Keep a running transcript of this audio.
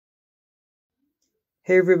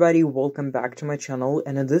Hey everybody, welcome back to my channel,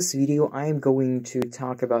 and in this video I am going to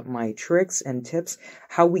talk about my tricks and tips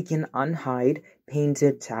how we can unhide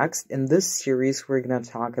painted text. In this series we're going to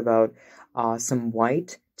talk about some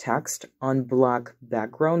white text on black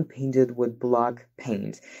background painted with black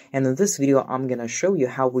paint. And in this video I'm going to show you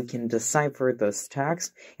how we can decipher this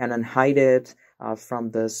text and unhide it from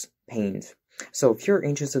this paint. So if you're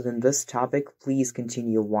interested in this topic, please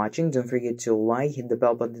continue watching. Don't forget to like, hit the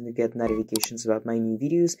bell button to get notifications about my new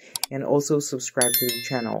videos, and also subscribe to the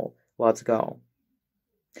channel. Let's go.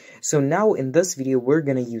 So now in this video, we're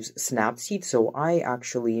going to use Snapseed. So I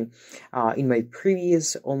actually, in my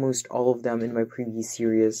previous, almost all of them in my previous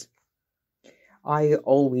series, I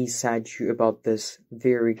always said to you about this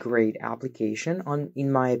very great application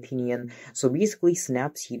in my opinion. So basically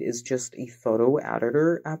Snapseed is just a photo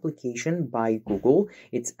editor application by Google.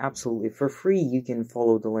 It's absolutely for free. You can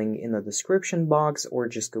follow the link in the description box or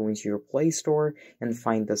just go into your Play Store and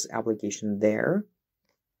find this application there.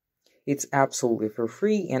 It's absolutely for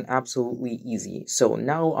free and absolutely easy. So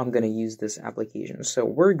now I'm going to use this application. So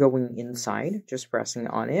we're going inside, just pressing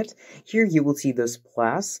on it. Here you will see this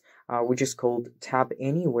plus, which is called tap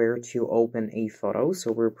anywhere to open a photo.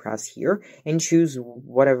 So we'll press here and choose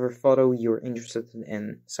whatever photo you're interested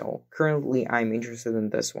in. So currently I'm interested in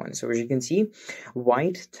this one. So as you can see,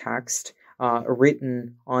 white text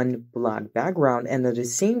written on black background and at the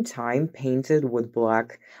same time painted with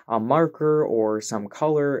black marker or some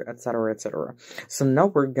color, etc, etc. So now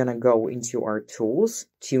we're gonna go into our tools,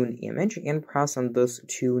 tune image, and press on this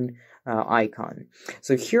tune icon.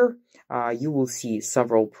 So here you will see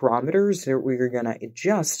several parameters that we're gonna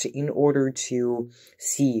adjust in order to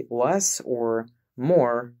see less or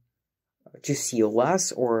more,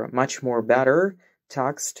 much more better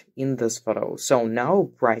text in this photo. So now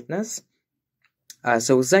brightness.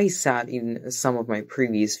 So as I said in some of my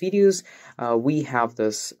previous videos, we have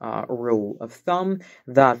this rule of thumb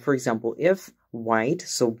that, for example, if white,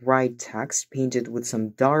 so bright text painted with some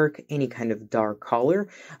dark, any kind of dark color,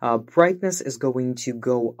 brightness is going to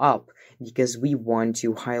go up because we want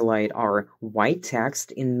to highlight our white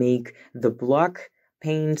text and make the black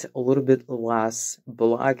paint a little bit less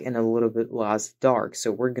black and a little bit less dark.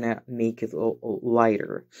 So we're gonna make it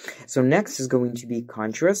lighter. So next is going to be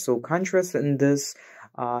contrast. So contrast in this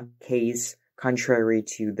case, contrary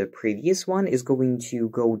to the previous one, is going to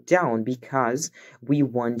go down because we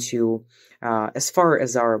want to, as far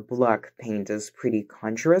as our black paint is pretty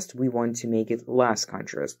contrast, we want to make it less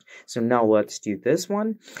contrast. So now let's do this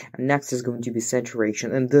one. Next is going to be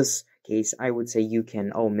saturation. In this case, I would say you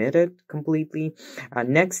can omit it completely.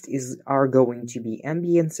 Next are going to be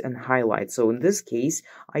ambience and highlight. So in this case,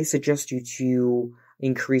 I suggest you to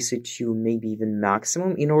increase it to maybe even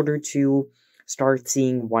maximum in order to start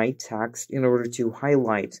seeing white text, in order to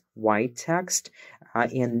highlight white text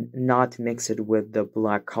and not mix it with the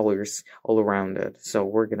black colors all around it. So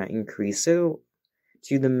we're gonna increase it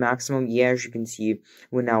to the maximum. Yeah, as you can see,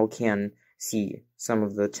 we now can see some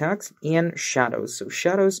of the text. And shadows. So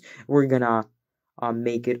shadows, we're gonna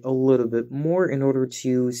make it a little bit more in order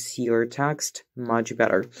to see our text much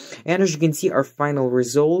better. And as you can see, our final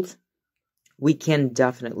result, we can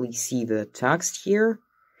definitely see the text here,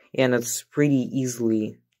 and it's pretty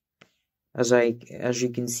easily, as you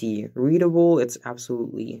can see, readable. It's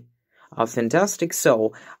absolutely fantastic.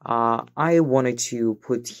 So I wanted to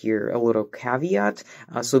put here a little caveat.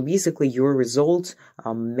 So basically your result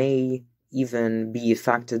may even be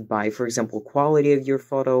affected by, for example, quality of your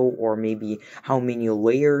photo, or maybe how many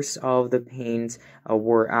layers of the paint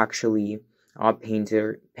were actually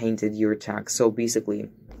painted your text. So basically,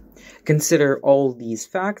 consider all these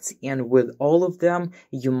facts, and with all of them,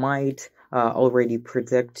 you might already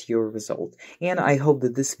predict your result. And I hope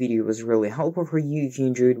that this video was really helpful for you. If you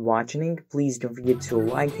enjoyed watching, please don't forget to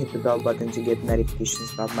like, hit the bell button to get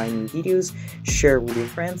notifications about my new videos, share with your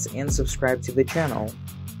friends, and subscribe to the channel.